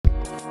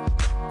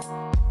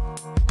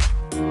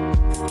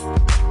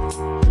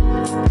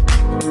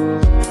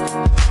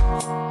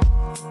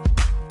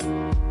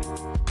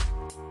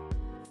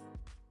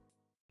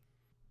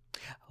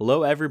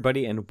Hello,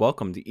 everybody, and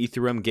welcome to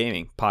Ethereum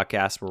Gaming,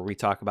 podcast where we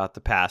talk about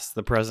the past,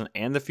 the present,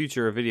 and the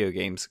future of video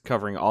games,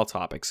 covering all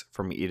topics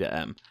from E to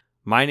M.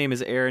 My name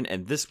is Aaron,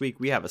 and this week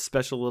we have a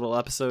special little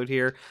episode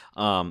here.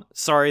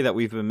 Sorry that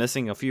we've been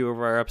missing a few of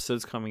our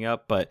episodes coming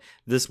up, but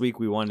this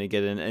week we wanted to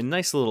get in a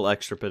nice little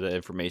extra bit of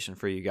information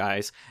for you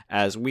guys,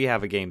 as we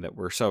have a game that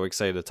we're so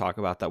excited to talk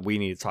about that we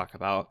need to talk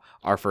about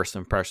our first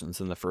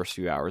impressions in the first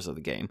few hours of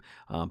the game.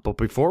 But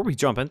before we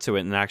jump into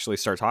it and actually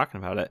start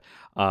talking about it,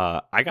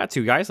 I got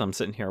two guys I'm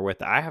sitting here with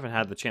that I haven't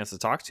had the chance to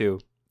talk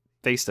to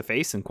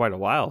face-to-face in quite a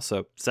while.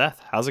 So,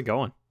 Seth, how's it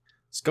going?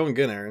 It's going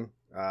good, Aaron.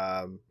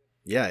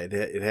 Yeah,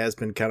 it has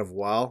been kind of a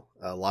while.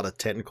 A lot of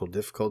technical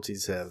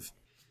difficulties have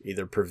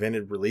either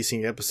prevented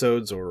releasing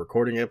episodes or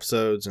recording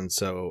episodes, and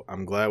so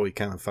I'm glad we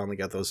kind of finally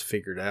got those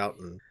figured out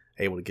and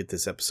able to get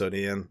this episode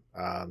in.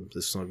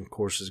 This one, of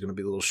course, is going to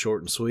be a little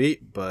short and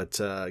sweet, but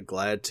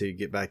glad to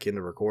get back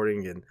into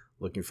recording and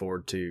looking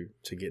forward to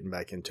getting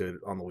back into it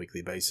on a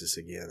weekly basis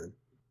again.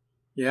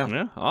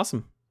 Yeah,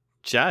 awesome.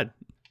 Chad,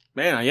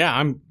 man,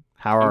 yeah,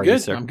 how are good. you,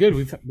 sir? I'm good.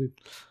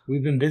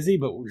 We've been busy,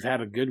 but we've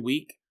had a good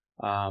week.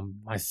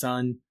 My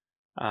son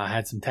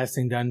had some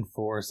testing done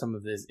for some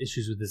of his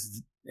issues with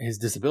his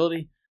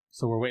disability,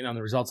 so we're waiting on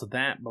the results of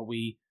that. But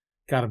we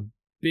got a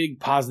big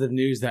positive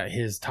news that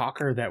his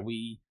talker that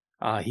he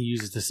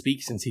uses to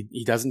speak, since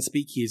he doesn't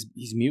speak, he's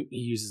mute. He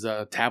uses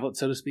a tablet,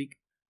 so to speak,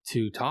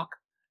 to talk,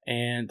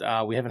 and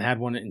we haven't had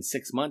one in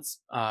 6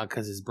 months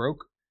because it's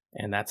broke,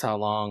 and that's how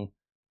long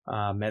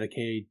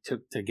Medicaid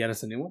took to get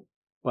us a new one.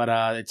 But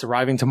it's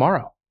arriving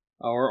tomorrow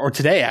or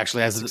today,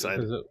 actually.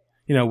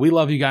 You know, we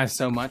love you guys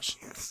so much.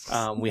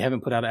 We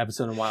haven't put out an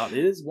episode in a while. It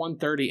is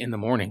 1:30 in the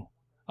morning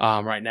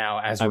right now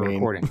as we're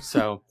recording.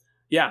 So,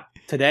 yeah,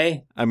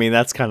 today. I mean,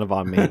 that's kind of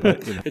on me,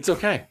 but you know. It's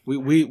okay.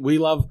 We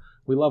love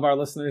our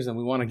listeners, and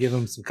we want to give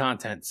them some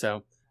content.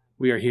 So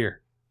we are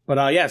here.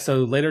 But yeah,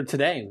 so later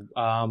today,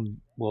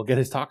 we'll get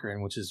his talker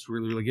in, which is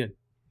really, really good.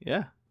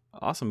 Yeah,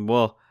 awesome.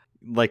 Well,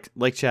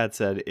 like Chad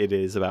said, it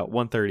is about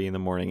 1:30 in the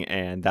morning,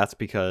 and that's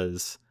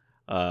because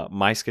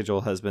my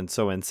schedule has been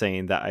so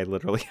insane that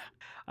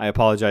I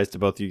apologize to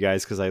both of you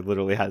guys because I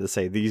literally had to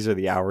say these are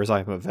the hours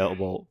I'm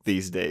available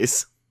these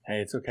days. Hey,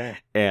 it's okay.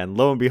 And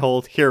lo and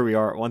behold, here we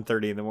are at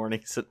 1:30 in the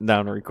morning sitting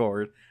down to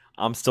record.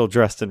 I'm still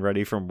dressed and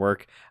ready from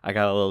work. I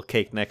got a little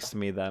cake next to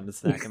me that I'm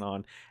snacking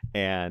on,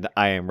 and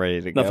I am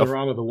ready to go. Nothing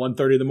wrong with a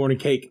 1:30 in the morning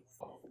cake.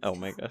 Oh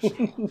my gosh.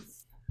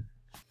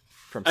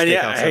 From and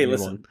yeah, hey, 71.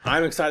 listen,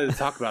 I'm excited to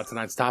talk about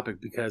tonight's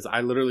topic because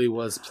I literally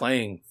was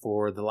playing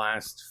for the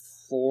last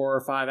 4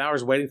 or 5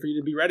 hours waiting for you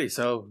to be ready.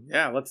 So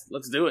yeah,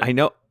 let's do it.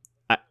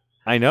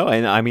 I know,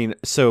 and I mean,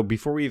 so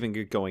before we even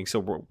get going,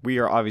 so we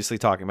are obviously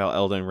talking about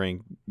Elden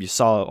Ring. You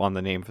saw it on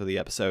the name for the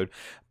episode,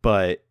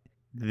 but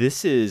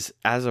this is,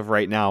 as of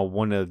right now,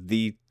 one of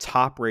the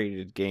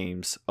top-rated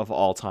games of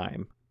all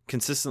time.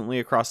 Consistently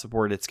across the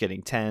board, it's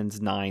getting 10s,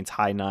 9s,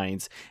 high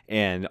 9s,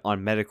 and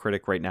on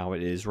Metacritic right now,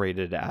 it is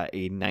rated at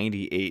a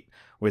 98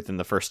 within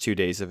the first 2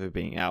 days of it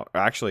being out.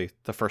 Or actually,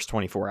 the first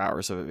 24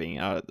 hours of it being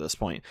out at this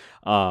point.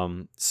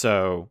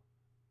 So...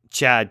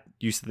 Chad,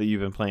 you said that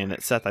you've been playing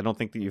it. Seth, I don't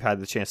think that you've had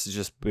the chance to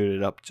just boot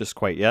it up just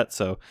quite yet,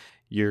 so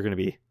you're going to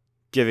be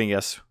giving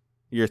us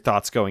your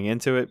thoughts going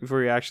into it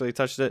before you actually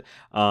touched it.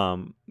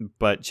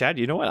 But Chad,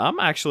 you know what? I'm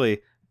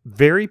actually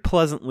very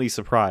pleasantly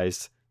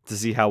surprised to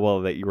see how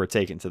well that you were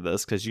taken to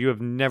this, because you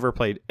have never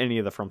played any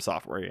of the From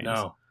Software games.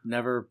 No,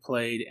 never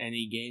played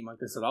any game like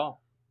this at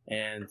all.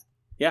 And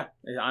yeah,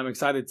 I'm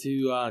excited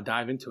to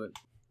dive into it.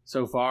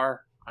 So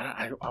far,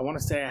 I want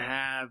to say I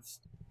have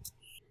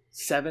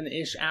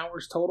 7-ish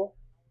hours total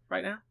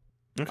right now.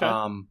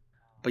 Okay.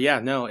 But yeah,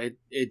 no,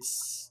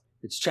 it's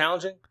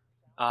challenging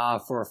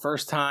for a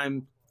first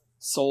time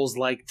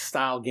Souls-like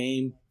style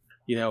game.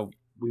 You know,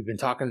 we've been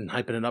talking and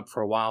hyping it up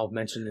for a while,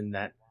 mentioning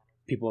that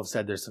people have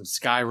said there's some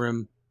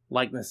Skyrim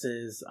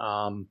likenesses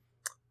and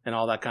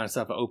all that kind of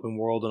stuff, open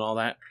world and all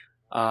that.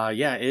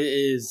 Yeah, it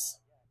is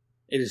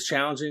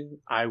challenging.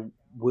 I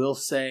will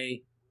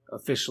say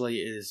officially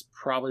it is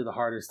probably the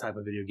hardest type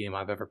of video game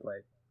I've ever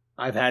played.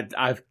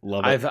 I've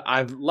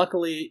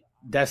luckily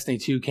Destiny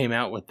 2 came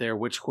out with their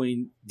Witch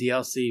Queen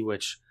DLC,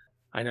 which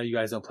I know you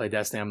guys don't play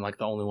Destiny. I'm like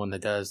the only one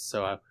that does.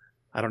 So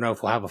I don't know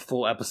if we'll have a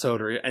full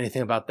episode or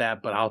anything about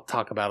that, but I'll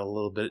talk about it a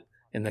little bit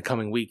in the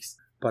coming weeks.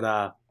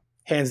 But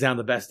hands down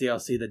the best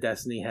DLC that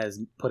Destiny has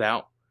put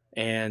out.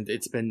 And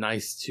it's been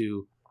nice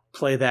to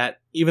play that,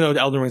 even though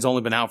Elden Ring's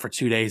only been out for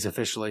 2 days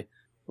officially.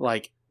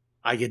 Like,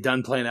 I get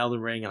done playing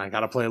Elden Ring and I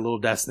got to play a little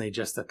Destiny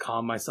just to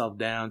calm myself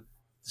down,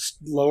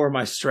 lower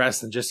my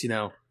stress, and just,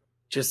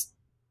 just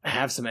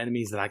have some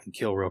enemies that I can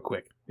kill real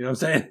quick. You know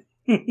what I'm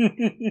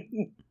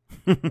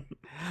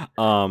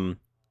saying?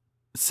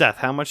 Seth,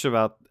 how much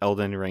about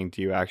Elden Ring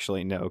do you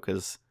actually know?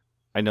 Because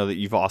I know that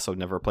you've also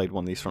never played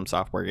one of these From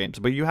Software games,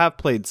 but you have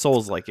played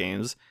Souls-like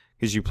games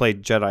because you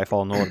played Jedi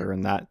Fallen Order,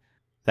 and that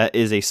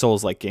is a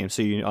Souls-like game,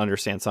 so you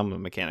understand some of the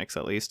mechanics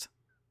at least.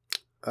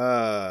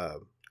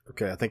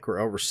 Okay, I think we're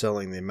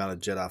overselling the amount of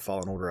Jedi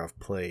Fallen Order I've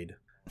played.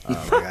 I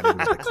got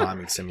into the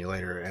climbing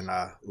simulator and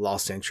I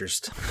lost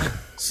interest.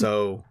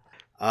 So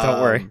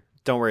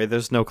Don't worry.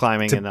 There's no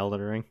climbing in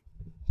Elden Ring.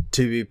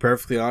 To be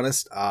perfectly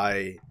honest,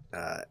 I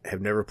have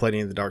never played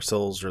any of the Dark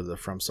Souls or the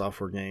From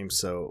Software games,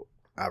 so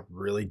I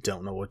really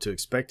don't know what to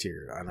expect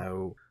here. I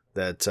know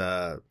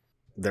that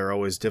they're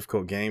always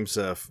difficult games,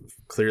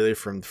 clearly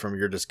from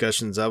your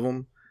discussions of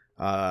them.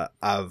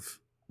 I've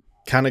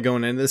kind of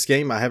going into this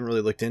game, I haven't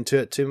really looked into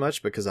it too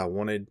much because I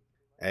wanted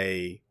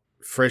a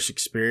fresh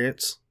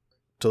experience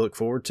to look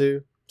forward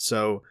to.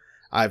 So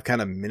I've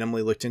kind of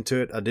minimally looked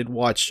into it. I did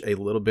watch a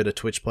little bit of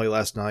Twitch play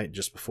last night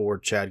just before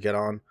Chad got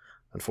on.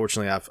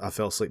 Unfortunately, I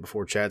fell asleep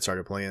before Chad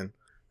started playing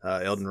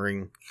Elden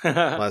Ring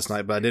last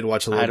night, but I did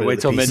watch a little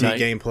bit of the PC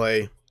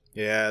gameplay.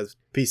 Yeah,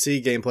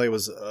 PC gameplay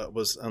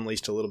was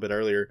unleashed a little bit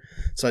earlier,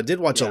 so I did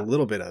watch a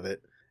little bit of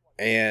it.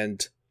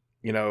 And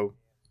you know,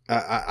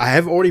 I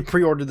have already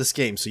pre-ordered this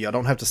game, so y'all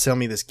don't have to sell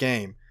me this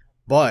game.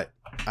 But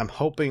I'm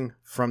hoping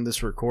from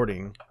this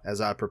recording, as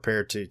I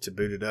prepare to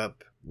boot it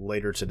up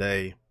later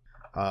today,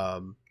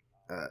 you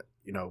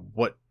know,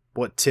 what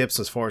tips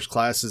as far as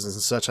classes and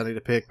such I need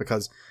to pick,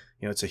 because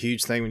you know, it's a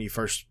huge thing when you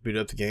first boot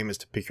up the game is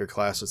to pick your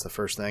class as the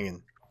first thing,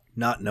 and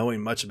not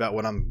knowing much about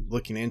what I'm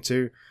looking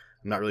into,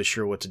 I'm not really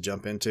sure what to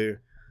jump into.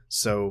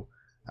 So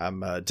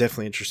I'm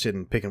definitely interested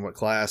in picking what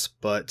class,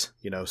 but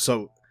you know,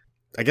 so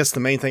I guess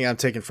the main thing I'm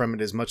taking from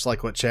it is much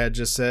like what Chad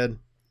just said,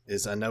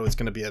 is I know it's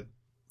going to be a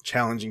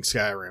challenging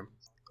Skyrim,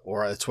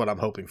 or that's what I'm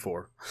hoping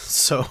for.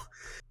 So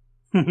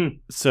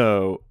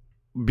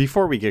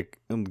before we get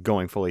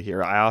going fully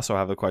here, I also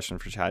have a question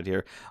for Chad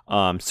here.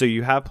 So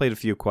you have played a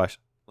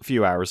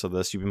few hours of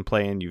this. You've been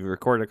playing, you've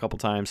recorded a couple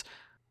times.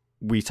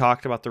 We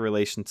talked about the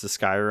relation to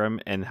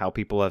Skyrim and how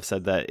people have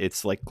said that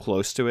it's like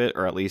close to it,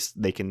 or at least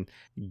they can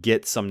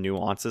get some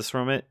nuances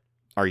from it.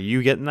 Are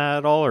you getting that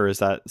at all, or is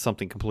that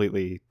something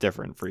completely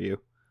different for you?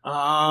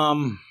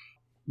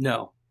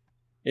 No.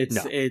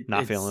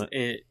 Not feeling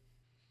it.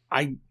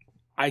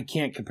 I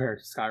can't compare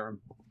it to Skyrim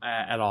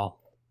at all.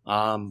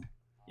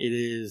 It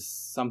is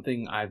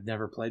something I've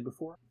never played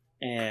before,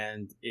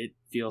 and it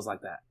feels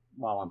like that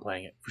while I'm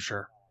playing it, for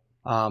sure.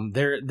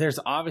 There's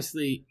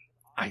obviously,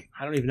 I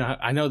don't even know.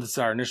 I know this is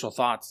our initial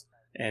thoughts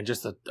and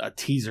just a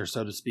teaser,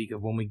 so to speak,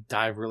 of when we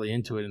dive really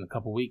into it in a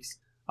couple weeks.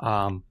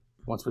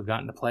 Once we've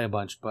gotten to play a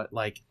bunch, but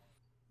like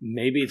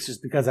maybe it's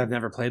just because I've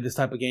never played this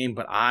type of game,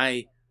 but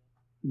I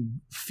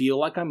feel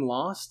like I'm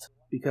lost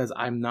because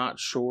I'm not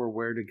sure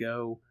where to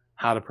go,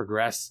 how to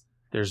progress.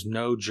 There's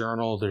no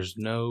journal. There's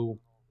no,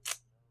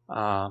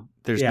 nothing.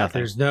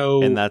 There's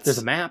no, and there's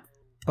a map,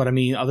 but I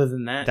mean, other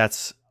than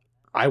that,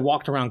 I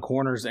walked around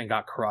corners and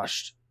got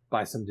crushed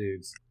by some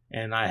dudes,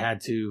 and I had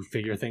to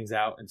figure things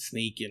out and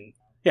sneak. And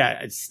yeah,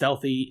 it's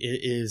stealthy. It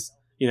is,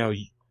 you know,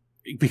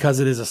 because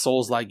it is a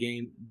Souls-like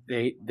game.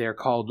 They're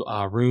called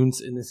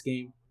runes in this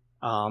game.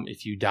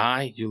 If you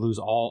die, you lose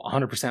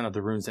 100% of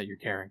the runes that you're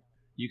carrying.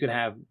 You could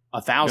have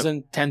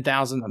 1,000,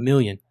 10,000,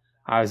 1,000,000.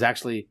 I was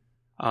actually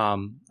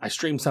I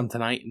streamed some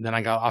tonight, and then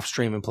I got off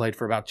stream and played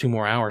for about 2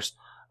 more hours,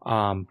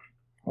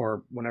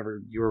 or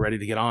whenever you were ready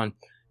to get on.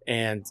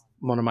 And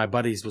one of my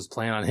buddies was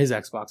playing on his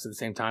Xbox at the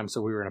same time,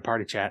 so we were in a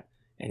party chat.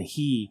 And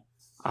he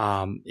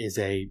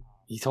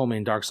told me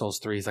in Dark Souls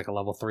 3 he's like a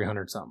level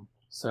 300 something.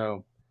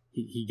 So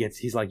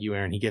he's like you,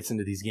 Aaron. He gets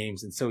into these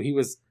games, and so he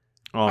was.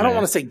 I don't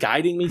want to say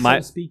guiding me, so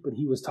to speak, but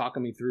he was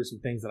talking me through some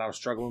things that I was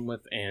struggling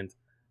with. And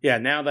yeah,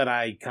 now that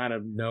I kind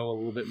of know a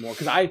little bit more,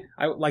 because I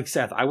like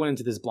Seth, I went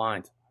into this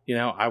blind. You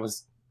know,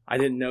 I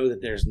didn't know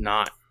that there's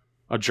not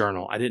a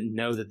journal. I didn't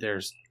know that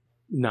there's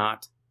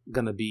not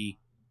gonna be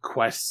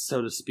quests,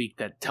 so to speak,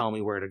 that tell me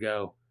where to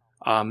go.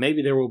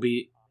 Maybe there will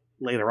be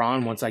later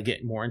on once I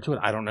get more into it.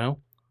 I don't know,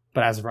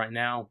 but as of right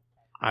now,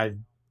 I've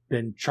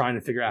been trying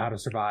to figure out how to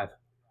survive.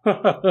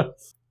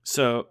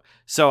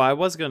 So I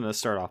was going to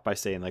start off by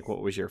saying, like,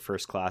 what was your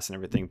first class and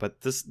everything,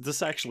 but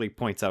this actually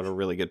points out a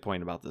really good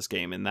point about this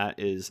game, and that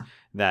is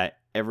that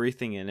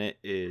everything in it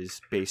is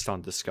based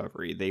on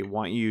discovery. They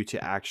want you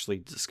to actually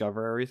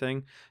discover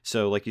everything.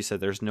 So like you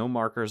said, there's no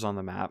markers on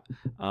the map.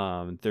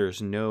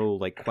 There's no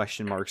like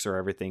question marks or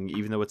everything,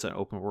 even though it's an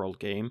open world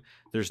game.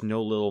 There's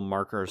no little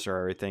markers or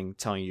everything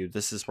telling you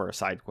this is where a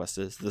side quest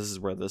is, this is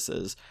where this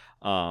is.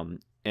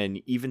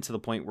 And even to the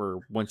point where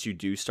once you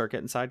do start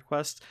getting side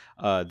quests,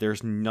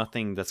 there's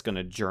nothing that's going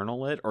to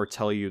journal it or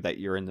tell you that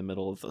you're in the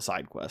middle of the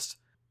side quest.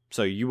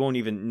 So you won't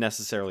even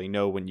necessarily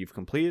know when you've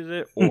completed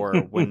it or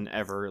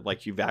whenever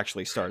like you've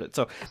actually started.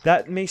 So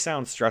that may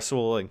sound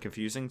stressful and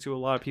confusing to a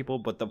lot of people,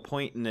 but the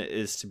point in it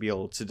is to be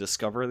able to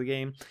discover the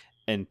game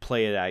and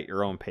play it at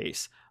your own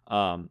pace.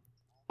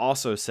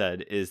 Also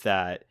said is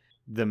that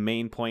the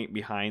main point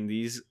behind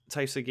these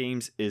types of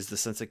games is the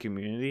sense of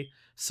community.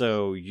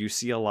 So you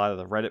see a lot of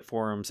the Reddit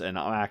forums, and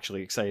I'm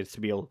actually excited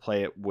to be able to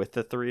play it with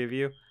the three of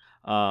you,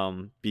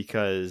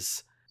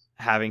 because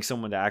having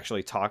someone to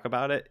actually talk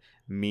about it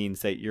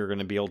means that you're going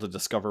to be able to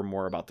discover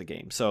more about the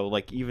game. So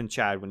like even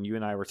Chad, when you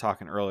and I were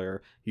talking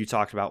earlier, you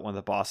talked about one of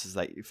the bosses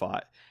that you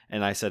fought,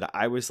 and I said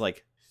I was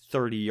like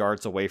 30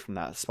 yards away from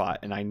that spot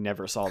and I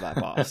never saw that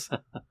boss.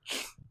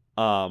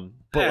 But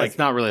yeah, like it's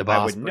not really a boss,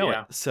 I wouldn't know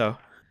yeah. it. So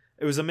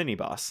It was a mini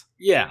boss.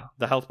 Yeah.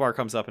 The health bar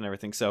comes up and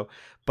everything. So,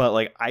 but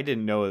like I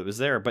didn't know it was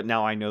there, but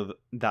now I know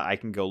that I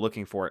can go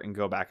looking for it and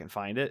go back and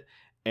find it,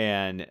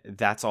 and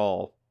that's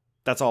all.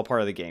 That's all part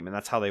of the game, and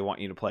that's how they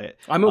want you to play it.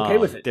 I'm okay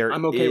with it.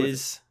 I'm okay with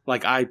it.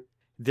 Like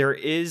there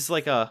is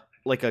like a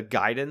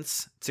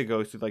guidance to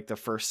go through like the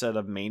first set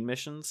of main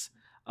missions,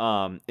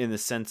 in the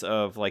sense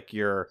of like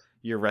your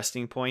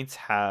resting points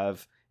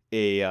have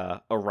a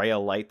ray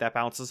of light that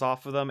bounces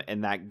off of them,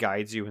 and that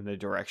guides you in the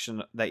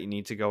direction that you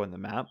need to go in the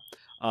map.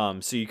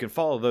 So you can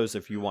follow those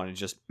if you want to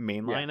just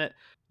mainline it,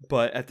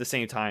 but at the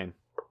same time,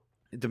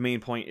 the main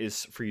point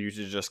is for you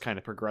to just kind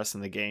of progress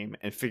in the game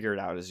and figure it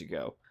out as you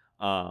go.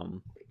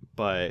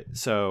 But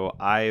so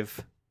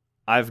I've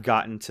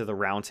gotten to the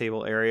round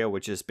table area,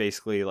 which is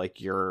basically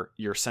like your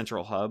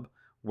central hub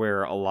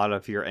where a lot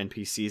of your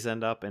NPCs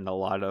end up, and a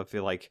lot of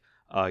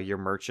your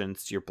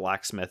merchants, your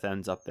blacksmith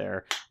ends up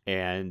there,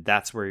 and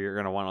that's where you're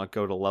going to want to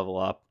go to level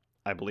up.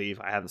 I believe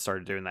I haven't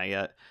started doing that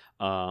yet.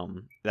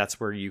 That's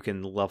where you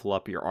can level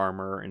up your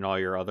armor and all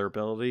your other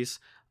abilities.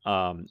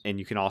 And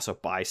you can also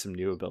buy some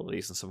new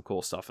abilities and some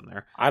cool stuff in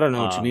there. I don't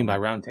know what you mean by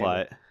round table.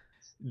 But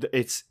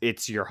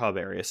it's your hub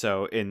area.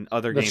 So in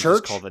other games church?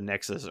 it's called the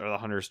Nexus or the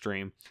Hunter's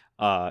Dream.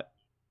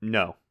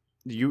 No.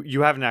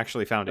 You haven't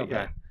actually found it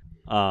yet.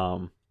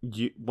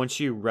 Once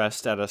you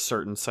rest at a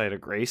certain site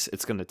of grace,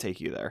 it's going to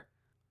take you there.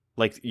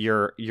 Like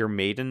your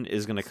maiden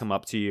is going to come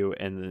up to you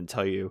and then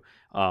tell you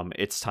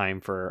it's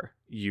time for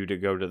you to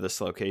go to this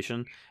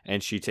location,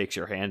 and she takes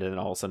your hand and then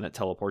all of a sudden it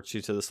teleports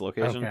you to this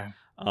location.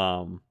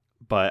 Okay.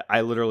 But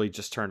I literally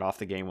just turned off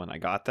the game when I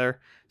got there,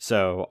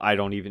 so I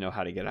don't even know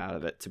how to get out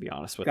of it, to be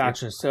honest with you.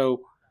 Gotcha.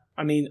 So,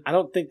 I mean, I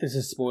don't think this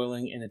is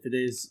spoiling, and if it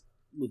is,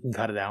 we can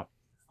cut it out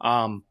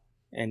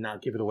and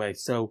not give it away.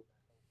 So,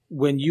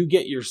 when you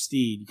get your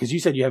steed, because you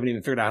said you haven't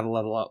even figured out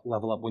how to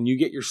level up. When you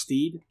get your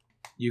steed,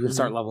 you can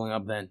start leveling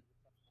up then.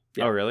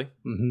 Yeah. Oh, really?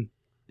 Mm-hmm.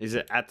 Is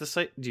it at the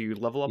site? Do you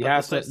level up you at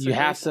have the to, site? You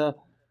have to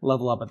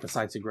level up at the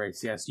sites of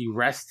grace. Yes, you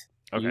rest.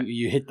 Okay.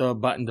 You hit the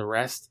button to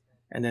rest,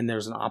 and then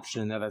there's an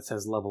option in there that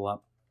says level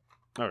up.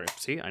 Okay,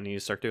 see, I need to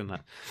start doing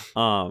that.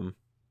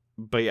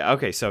 But yeah,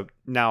 okay, so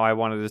now I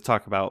wanted to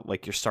talk about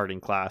like your starting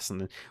class,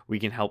 and then we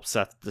can help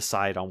Seth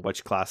decide on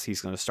which class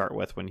he's going to start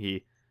with when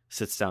he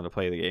sits down to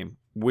play the game.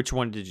 Which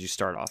one did you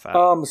start off at?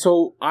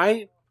 So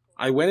I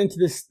went into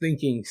this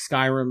thinking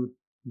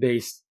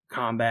Skyrim-based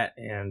combat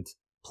and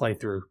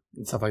playthrough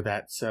and stuff like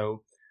that.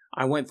 So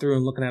I went through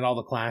and looking at all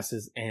the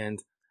classes, and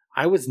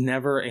I was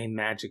never a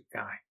magic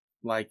guy.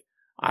 Like,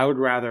 I would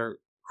rather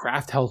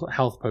craft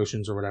health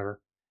potions or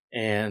whatever,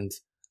 and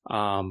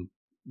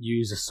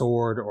use a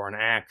sword or an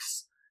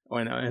axe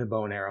and a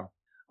bow and arrow.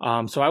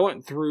 So I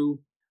went through.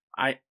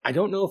 I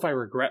don't know if I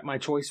regret my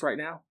choice right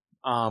now,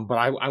 but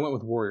I went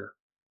with warrior.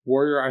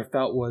 Warrior I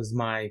felt was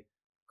my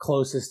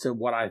closest to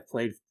what I've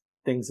played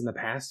things in the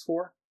past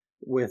for.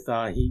 With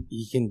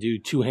he can do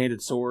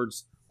two-handed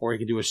swords, or he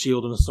can do a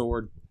shield and a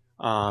sword,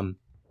 and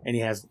he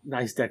has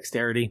nice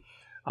dexterity.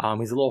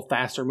 He's a little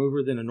faster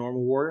mover than a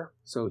normal warrior,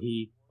 so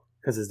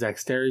because his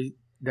dexterity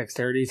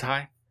is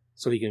high,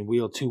 so he can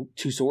wield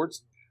two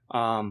swords.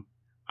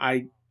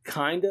 I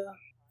kind of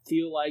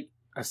feel like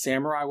a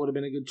samurai would have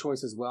been a good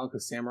choice as well,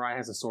 because samurai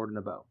has a sword and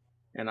a bow,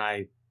 and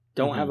I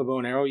don't have a bow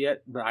and arrow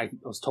yet, but I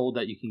was told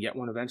that you can get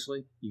one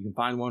eventually. You can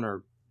find one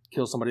or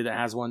kill somebody that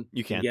has one.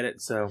 You can get it.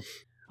 So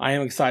I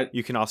am excited.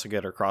 You can also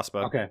get a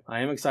crossbow. Okay,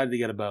 I am excited to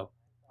get a bow,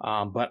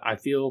 but I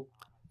feel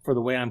for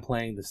the way I'm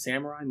playing, the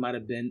samurai might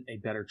have been a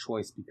better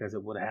choice because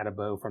it would have had a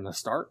bow from the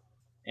start,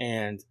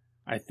 and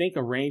I think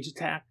a range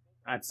attack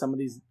at some of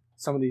these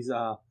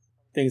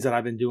things that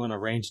I've been doing, a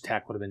range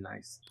attack would have been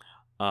nice.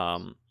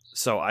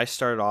 So I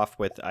started off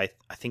with I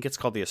think it's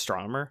called the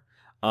Astronomer,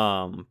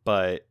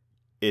 but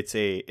it's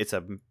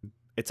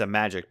a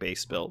magic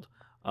based build.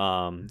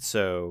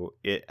 So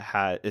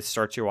it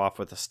starts you off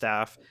with a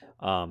staff.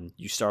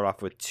 You start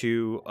off with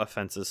 2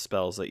 offensive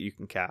spells that you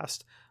can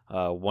cast.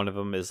 One of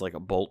them is like a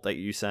bolt that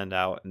you send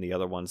out, and the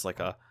other one's like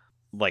a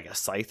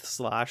scythe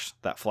slash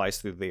that flies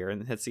through the air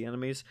and hits the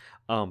enemies.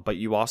 But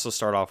you also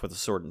start off with a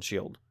sword and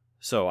shield.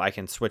 So I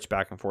can switch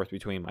back and forth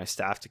between my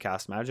staff to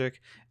cast magic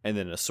and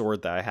then a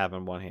sword that I have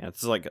in one hand.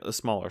 It's like a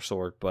smaller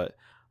sword, but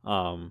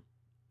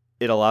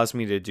it allows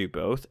me to do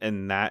both,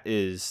 and that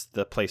is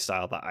the play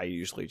style that I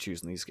usually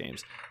choose in these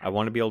games. I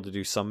want to be able to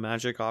do some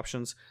magic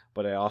options,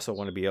 but I also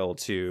want to be able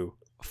to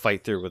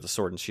fight through with a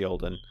sword and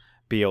shield and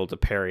be able to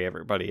parry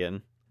everybody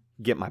and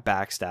get my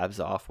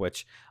backstabs off,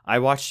 which I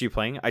watched you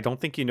playing. I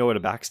don't think you know what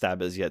a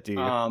backstab is yet, do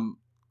you?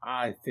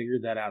 I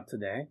figured that out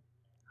today.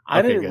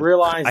 I didn't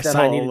realize that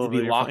I needed to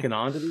be locking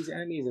onto these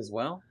enemies as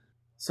well.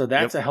 So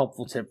that's a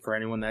helpful tip for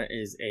anyone that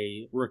is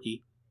a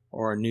rookie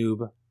or a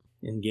noob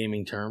in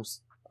gaming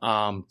terms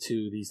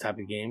to these type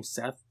of games.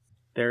 Seth,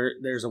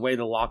 there's a way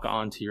to lock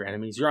onto your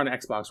enemies. You're on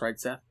Xbox, right,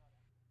 Seth?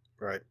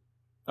 Right.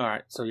 All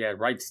right. So yeah,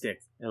 right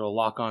stick. It'll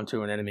lock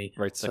onto an enemy.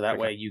 Right stick. So that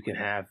way you can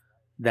have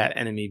that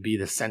enemy be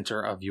the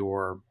center of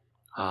your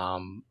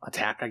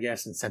attack, I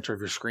guess, and center of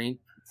your screen,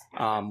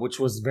 which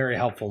was very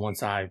helpful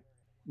once I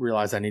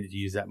realized I needed to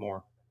use that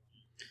more.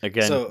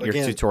 Again, So, your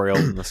tutorial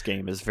in this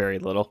game is very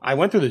little. I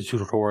went through the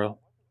tutorial.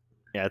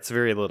 Yeah, it's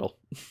very little.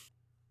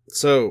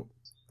 So,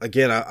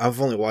 again, I've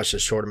only watched a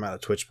short amount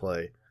of Twitch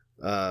play,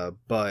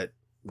 but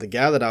the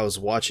guy that I was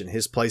watching,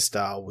 his play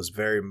style was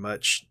very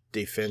much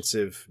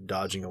defensive,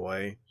 dodging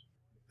away.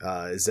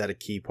 Is that a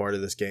key part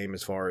of this game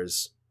as far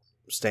as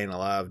staying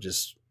alive?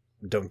 Just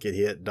don't get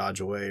hit, dodge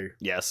away.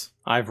 Yes.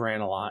 I've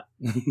ran a lot.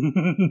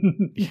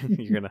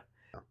 You're gonna.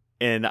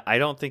 And I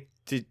don't think.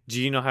 Do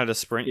you know how to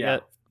sprint Yeah.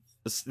 yet?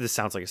 This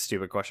sounds like a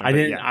stupid question. I but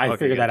didn't. Yeah. I Okay,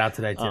 figured good. that out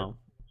today too.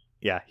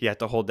 Yeah, you have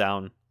to hold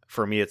down.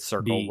 For me, it's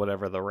circle, B.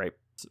 whatever the right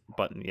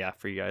button. Yeah,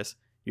 for you guys,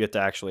 you have to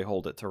actually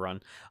hold it to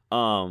run.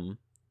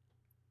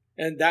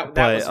 And that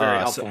But, was very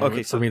so- helpful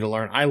okay, for so- me to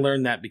learn. I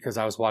learned that because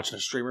I was watching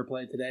a streamer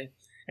play today,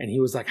 and he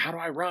was like, "How do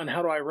I run?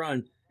 How do I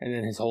run?" And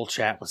then his whole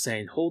chat was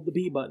saying, "Hold the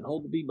B button,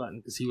 hold the B button,"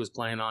 because he was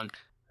playing on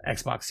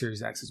Xbox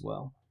Series X as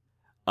well.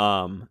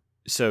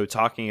 So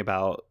talking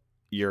about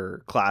your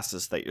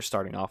classes that you're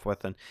starting off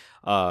with, and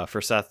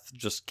for Seth,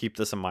 just keep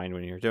this in mind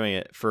when you're doing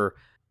it. For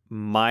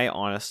my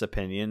honest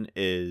opinion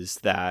is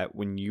that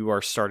when you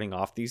are starting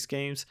off these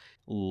games,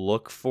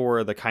 look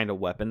for the kind of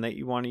weapon that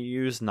you want to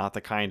use, not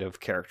the kind of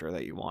character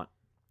that you want.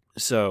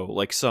 So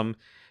like some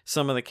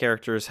of the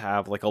characters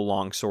have like a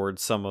long sword,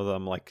 some of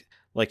them like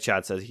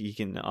Chad said, he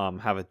can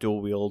have a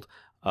dual wield.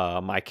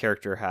 My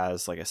character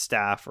has like a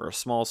staff or a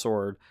small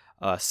sword.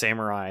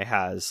 Samurai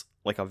has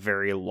like a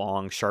very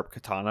long sharp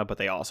katana, but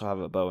they also have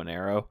a bow and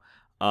arrow.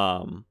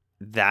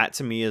 That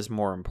to me is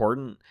more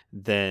important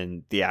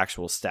than the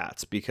actual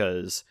stats,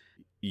 because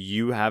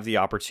you have the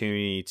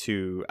opportunity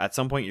to, at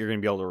some point you're going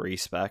to be able to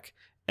respec,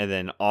 and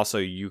then also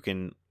you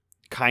can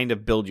kind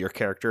of build your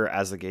character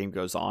as the game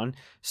goes on.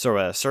 So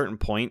at a certain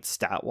point,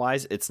 stat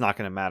wise, it's not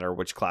going to matter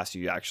which class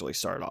you actually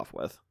start off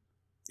with.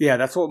 Yeah,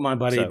 that's what my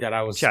buddy So, that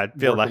I was Chad,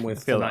 feel working that-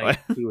 with feel that tonight,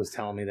 way. he was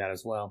telling me that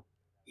as well.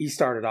 He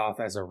started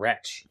off as a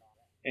wretch,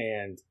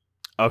 and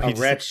Oh, a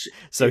wretch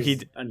so is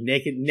he a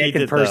naked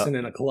did person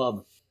in a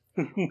club.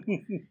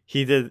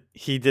 he did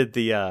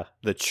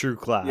the true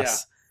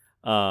class.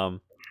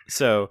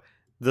 So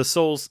the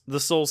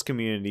souls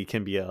community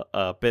can be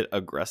a bit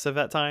aggressive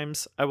at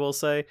times, I will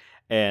say,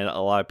 and a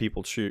lot of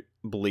people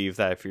believe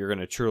that if you're going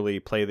to truly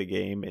play the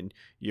game and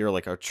you're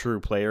like a true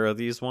player of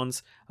these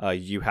ones,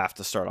 you have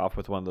to start off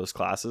with one of those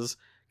classes,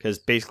 because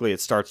basically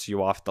it starts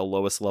you off the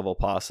lowest level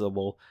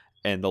possible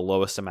and the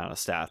lowest amount of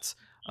stats.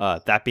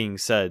 That being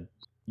said,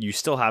 you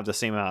still have the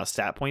same amount of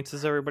stat points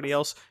as everybody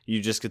else.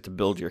 You just get to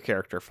build your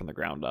character from the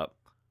ground up,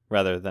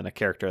 rather than a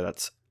character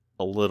that's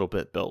a little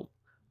bit built.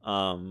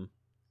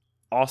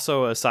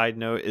 Also, a side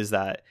note is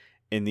that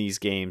in these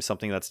games,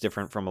 something that's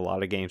different from a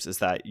lot of games is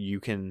that you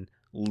can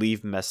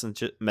leave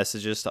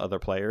messages to other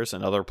players,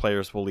 and other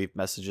players will leave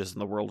messages in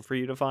the world for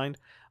you to find.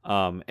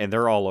 And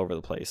they're all over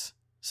the place.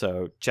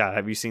 So, Chad,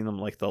 have you seen them,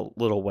 like the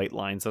little white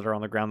lines that are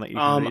on the ground that you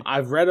can read?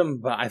 I've read them,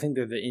 but I think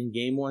they're the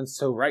in-game ones.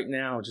 So right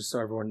now, just so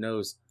everyone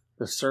knows,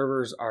 the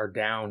servers are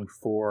down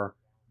for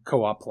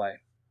co-op play.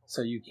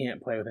 So you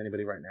can't play with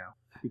anybody right now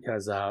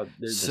because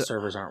the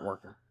servers aren't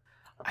working.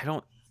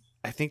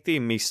 I think they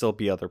may still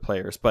be other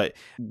players, but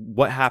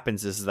what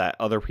happens is that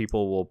other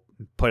people will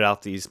put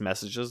out these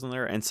messages in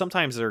there, and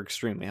sometimes they're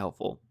extremely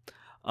helpful.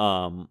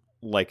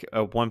 Like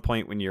at one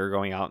point when you're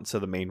going out into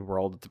the main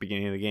world at the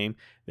beginning of the game,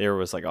 there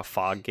was like a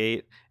fog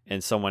gate,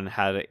 and someone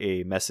had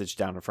a message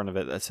down in front of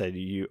it that said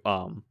you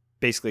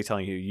basically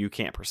telling you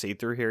can't proceed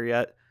through here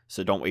yet,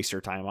 so don't waste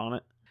your time on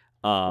it.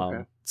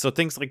 Okay. So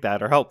things like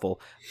that are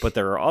helpful, but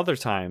there are other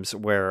times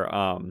where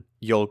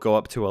you'll go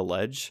up to a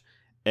ledge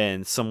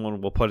and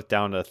someone will put it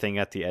down a thing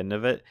at the end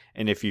of it,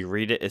 and if you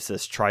read it, it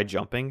says try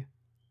jumping,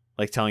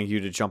 like telling you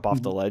to jump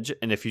off the ledge,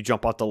 and if you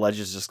jump off the ledge,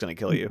 it's just going to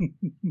kill you.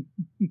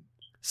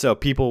 So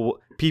people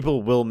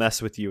will mess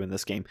with you in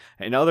this game.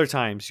 And other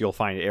times you'll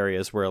find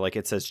areas where like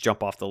it says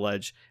jump off the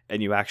ledge,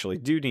 and you actually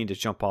do need to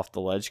jump off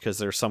the ledge because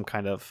there's some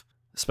kind of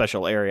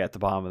special area at the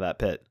bottom of that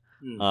pit.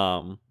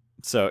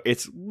 So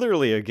it's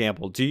literally a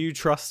gamble. Do you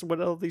trust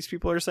what all these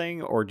people are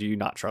saying, or do you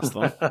not trust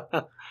them?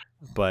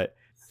 But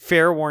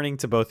fair warning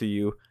to both of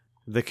you,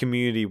 the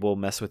community will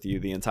mess with you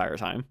the entire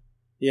time.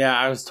 Yeah,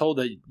 I was told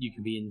that you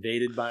can be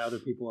invaded by other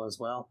people as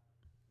well.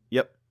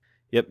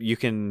 Yep, you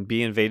can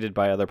be invaded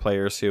by other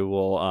players who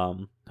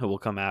will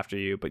come after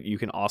you, but you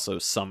can also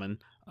summon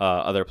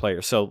other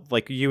players. So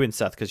like you and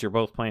Seth, because you're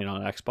both playing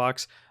on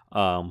Xbox,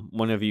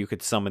 one of you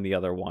could summon the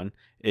other one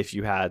if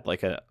you had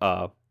like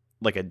a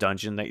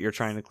dungeon that you're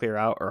trying to clear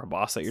out or a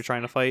boss that you're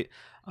trying to fight.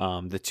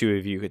 The two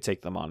of you could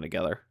take them on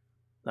together.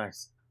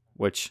 Nice.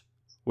 Which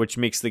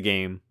makes the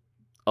game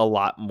a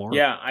lot more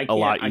I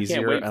can't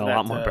easier wait and for a that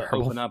lot more to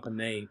bearable. open up,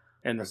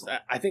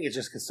 I think it's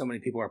just because so many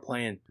people are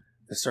playing,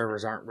 the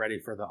servers aren't ready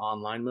for the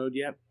online mode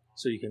yet,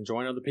 so you can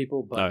join other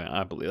people. But Oh,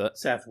 yeah, I believe that.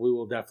 Seth, we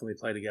will definitely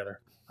play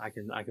together. I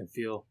can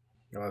feel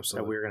Oh, that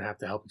absolutely. we're gonna have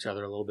to help each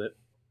other a little bit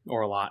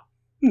or a lot.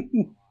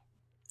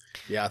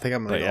 Yeah, I think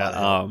I'm gonna But go yeah,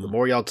 out ahead. The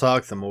more y'all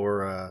talk, the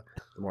more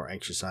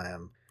anxious I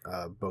am,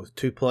 both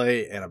to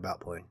play and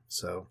about playing.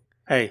 So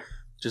Hey,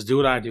 just do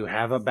what I do.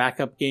 Have a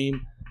backup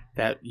game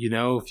that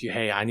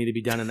if I need to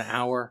be done in an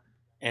hour,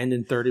 and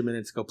in 30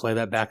 minutes go play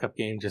that backup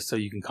game just so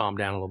you can calm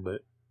down a little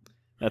bit.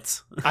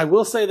 That's I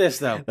will say this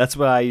though. That's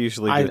what I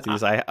usually do with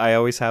these. I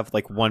always have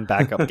like one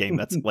backup game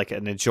that's like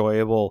an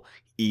enjoyable,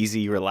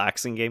 easy,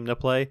 relaxing game to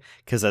play,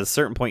 because at a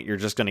certain point you're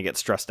just going to get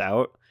stressed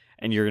out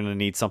and you're going to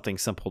need something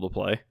simple to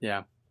play.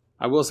 Yeah.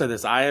 I will say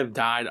this. I have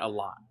died a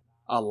lot.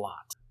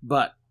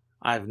 But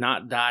I have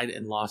not died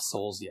and lost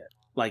souls yet.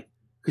 Like,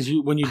 because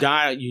when you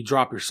die, you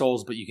drop your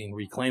souls, but you can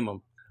reclaim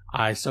them.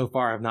 I so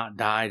far have not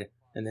died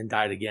and then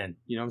died again.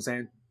 You know what I'm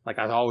saying? Like,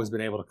 I've always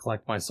been able to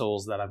collect my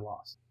souls that I've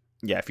lost.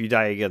 Yeah, if you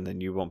die again, then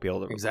you won't be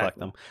able to collect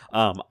them.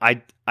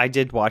 I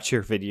did watch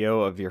your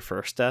video of your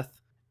first death,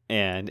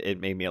 and it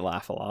made me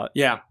laugh a lot.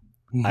 Yeah,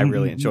 I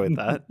really enjoyed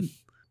that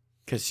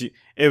because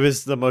it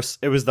was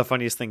the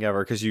funniest thing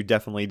ever, because you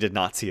definitely did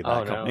not see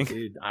that coming. No,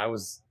 dude,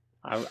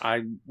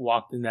 I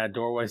walked in that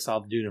doorway, saw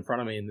the dude in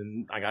front of me, and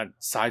then I got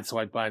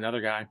sideswiped by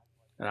another guy,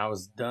 and I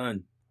was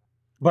done.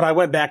 But I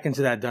went back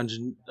into that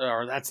dungeon,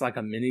 or that's like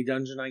a mini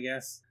dungeon, I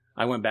guess.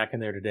 I went back in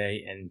there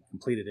today and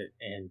completed it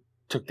and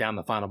took down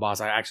the final boss.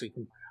 I actually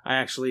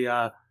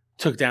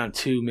took down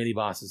 2 mini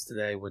bosses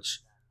today, which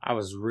I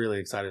was really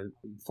excited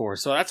for.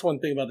 So that's one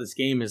thing about this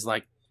game is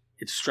like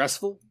it's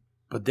stressful,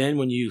 but then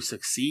when you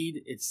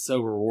succeed, it's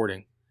so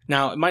rewarding.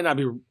 Now it might not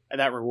be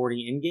that rewarding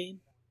in game,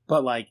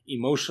 but like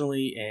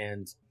emotionally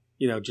and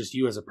just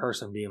you as a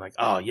person being like,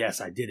 oh yes,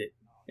 I did it.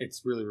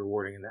 It's really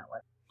rewarding in that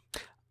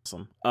way.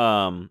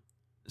 Awesome.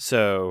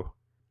 So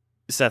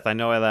Seth, I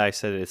know that I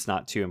said it's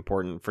not too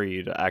important for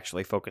you to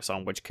actually focus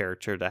on which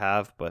character to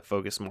have, but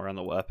focus more on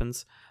the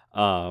weapons.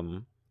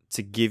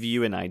 To give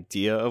you an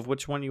idea of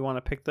which one you want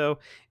to pick, though,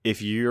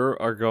 if you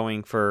are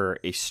going for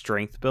a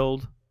strength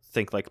build,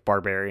 think like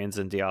barbarians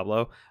in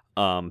Diablo,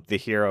 the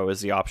hero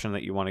is the option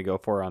that you want to go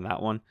for on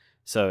that one.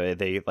 So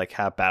they like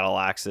have battle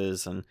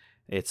axes, and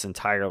it's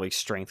entirely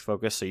strength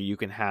focused. So you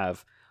can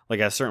have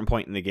like at a certain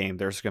point in the game,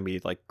 there's going to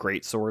be like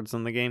great swords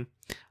in the game.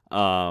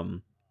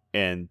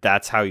 And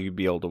that's how you'd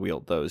be able to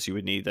wield those. You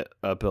would need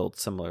a build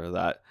similar to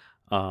that.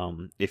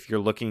 If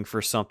you're looking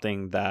for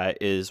something that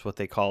is what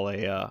they call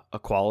a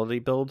quality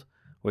build,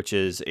 which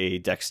is a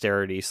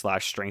dexterity /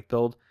 strength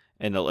build,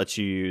 and it lets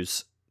you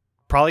use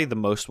probably the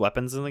most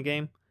weapons in the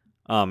game,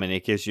 and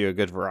it gives you a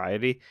good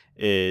variety,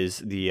 is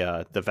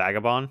the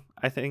Vagabond,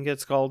 I think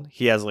it's called.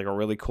 He has like a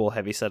really cool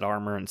heavyset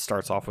armor and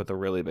starts off with a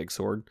really big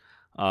sword.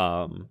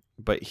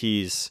 But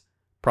he's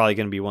probably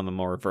going to be one of the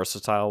more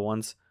versatile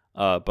ones.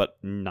 But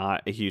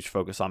not a huge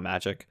focus on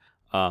magic.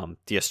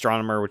 The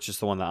Astronomer, which is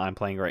the one that I'm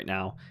playing right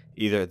now,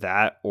 either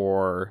that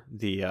or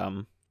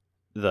the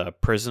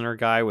Prisoner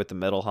guy with the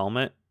metal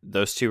helmet.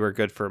 Those two are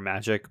good for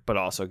magic, but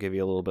also give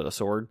you a little bit of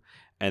sword.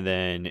 And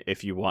then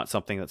if you want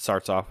something that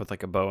starts off with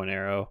like a bow and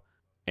arrow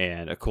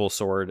and a cool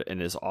sword and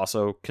is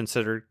also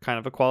considered kind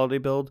of a quality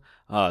build,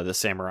 the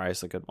Samurai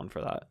is a good one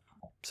for that.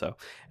 So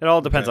it all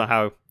depends on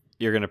how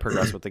you're going to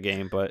progress with the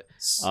game, but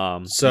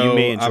so you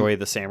may enjoy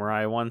the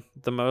Samurai one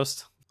the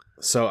most.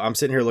 So I'm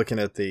sitting here looking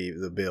at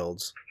the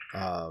builds,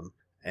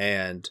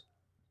 and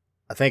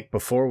I think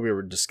before we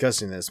were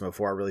discussing this,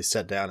 before I really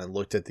sat down and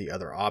looked at the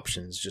other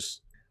options,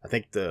 I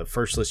think the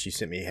first list you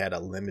sent me had a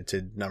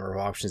limited number of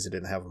options. It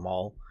didn't have them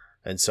all,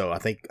 and so I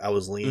think I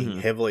was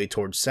leaning heavily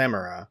towards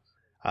Samurai.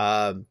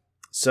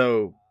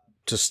 So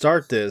to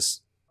start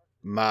this,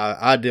 my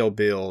ideal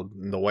build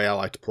and the way I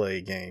like to play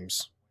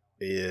games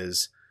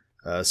is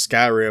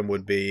Skyrim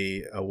would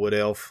be a Wood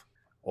Elf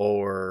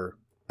or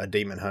a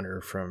Demon Hunter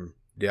from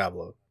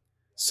Diablo.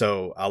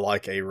 So I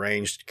like a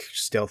ranged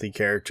stealthy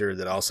character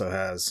that also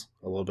has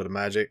a little bit of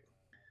magic.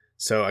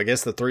 So I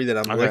guess the 3 that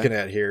I'm looking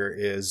at here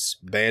is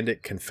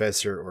Bandit,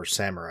 Confessor, or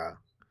Samurai.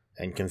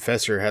 And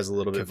Confessor has a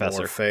little bit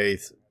more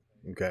faith.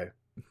 Okay.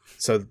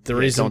 So the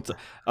reason...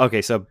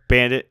 so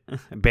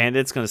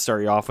Bandit's going to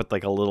start you off with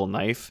like a little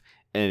knife,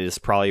 and it is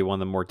probably one of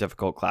the more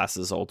difficult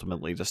classes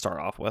ultimately to start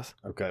off with.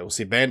 Okay. Well,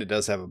 see, Bandit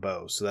does have a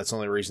bow, so that's the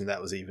only reason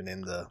that was even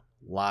in the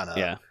lineup.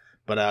 Yeah.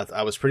 But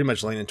I was pretty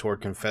much leaning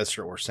toward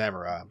Confessor or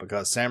Samurai,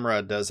 because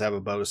Samurai does have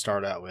a bow to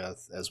start out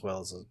with, as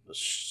well as a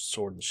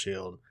sword and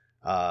shield.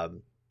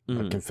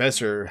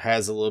 Confessor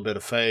has a little bit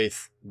of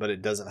faith, but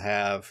it doesn't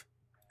have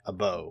a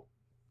bow.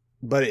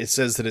 But it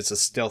says that it's a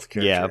stealth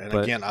character. Yeah, and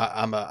again,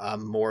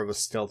 I'm more of a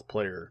stealth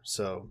player.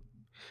 So,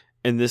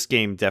 and this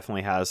game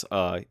definitely has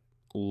a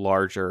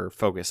larger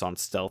focus on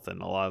stealth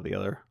than a lot of the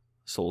other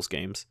Souls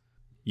games.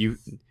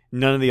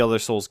 None of the other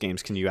Souls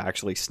games can you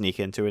actually sneak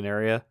into an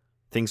area.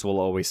 Things will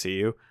always see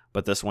you,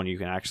 but this one you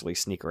can actually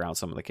sneak around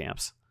some of the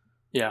camps.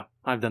 Yeah,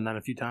 I've done that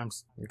a few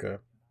times.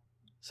 Okay.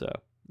 So,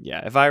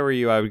 yeah, if I were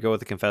you, I would go with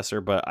the Confessor,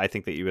 but I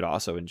think that you would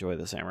also enjoy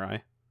the Samurai.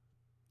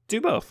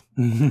 Do both.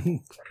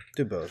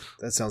 Do both.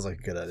 That sounds like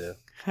a good idea.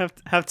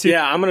 Have two.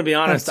 Yeah, I'm going to be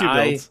honest.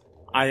 I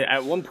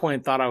at one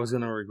point thought I was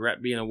going to regret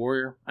being a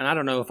warrior, and I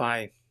don't know if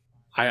I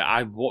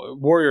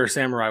warrior or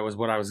samurai was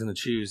what I was going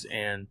to choose,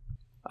 and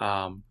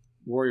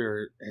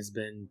warrior has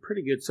been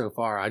pretty good so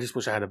far. I just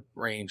wish I had a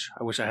range.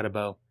 I wish I had a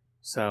bow.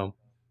 So,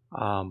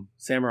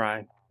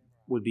 samurai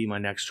would be my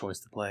next choice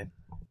to play.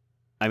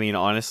 I mean,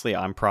 honestly,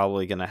 I'm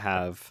probably going to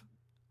have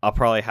I'll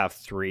probably have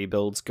 3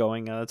 builds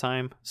going at a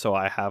time. So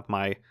I have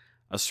my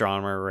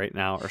astronomer right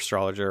now, or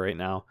astrologer right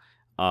now.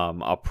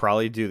 I'll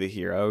probably do the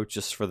hero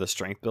just for the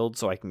strength build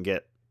so I can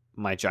get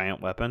my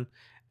giant weapon.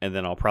 And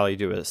then I'll probably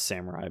do a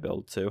samurai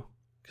build too,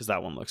 because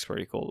that one looks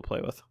pretty cool to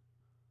play with.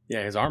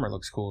 Yeah, his armor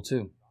looks cool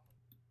too.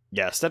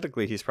 Yeah,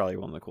 aesthetically, he's probably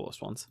one of the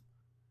coolest ones.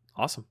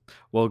 Awesome.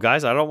 Well,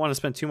 guys, I don't want to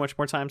spend too much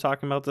more time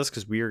talking about this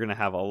because we are going to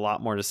have a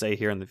lot more to say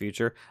here in the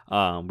future.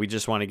 We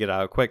just want to get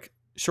out a quick,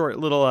 short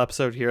little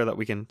episode here that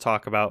we can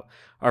talk about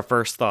our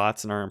first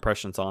thoughts and our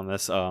impressions on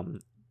this.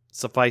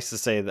 Suffice to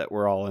say that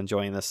we're all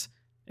enjoying this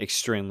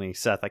extremely.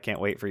 Seth, I can't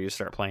wait for you to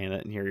start playing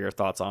it and hear your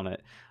thoughts on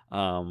it.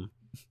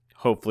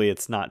 Hopefully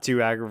it's not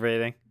too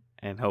aggravating,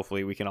 and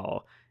hopefully we can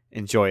all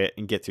enjoy it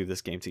and get through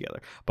this game together.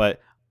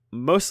 But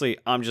mostly,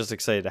 I'm just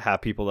excited to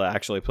have people to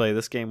actually play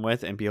this game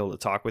with and be able to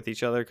talk with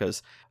each other,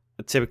 because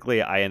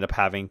typically I end up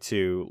having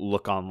to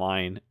look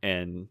online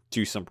and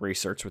do some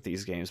research with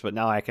these games. But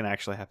now I can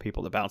actually have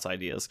people to bounce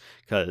ideas,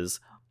 because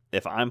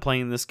if I'm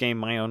playing this game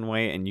my own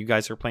way and you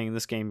guys are playing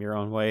this game your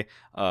own way,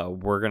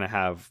 we're going to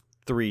have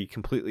 3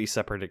 completely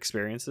separate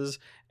experiences,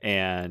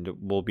 and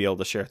we'll be able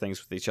to share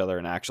things with each other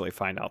and actually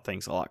find out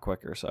things a lot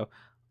quicker. So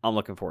I'm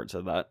looking forward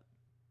to that.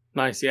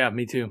 Nice. Yeah,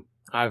 me too.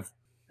 I've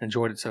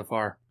enjoyed it so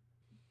far.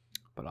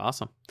 But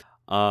awesome.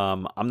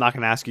 I'm not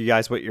going to ask you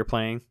guys what you're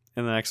playing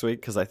in the next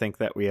week, because I think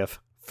that we have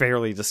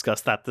fairly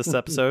discussed that this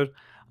episode.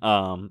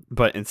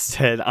 But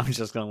instead, I'm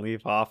just going to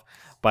leave off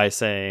by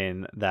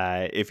saying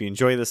that if you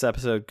enjoy this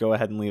episode, go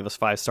ahead and leave us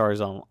 5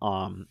 stars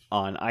on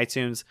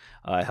iTunes.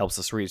 It helps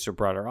us reach a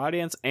broader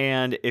audience.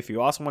 And if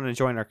you also want to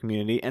join our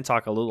community and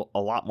talk a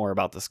lot more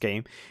about this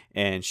game,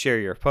 and share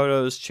your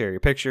photos, share your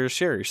pictures,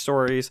 share your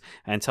stories,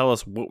 and tell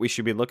us what we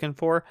should be looking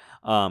for,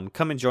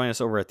 come and join us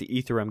over at the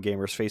E3M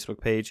Gamers Facebook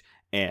page,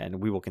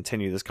 and we will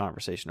continue this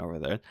conversation over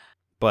there.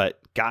 But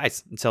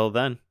guys, until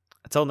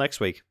next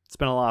week, it's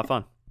been a lot of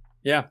fun.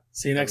 Yeah.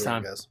 See you next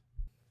time. Guys.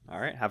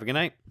 All right. Have a good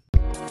night.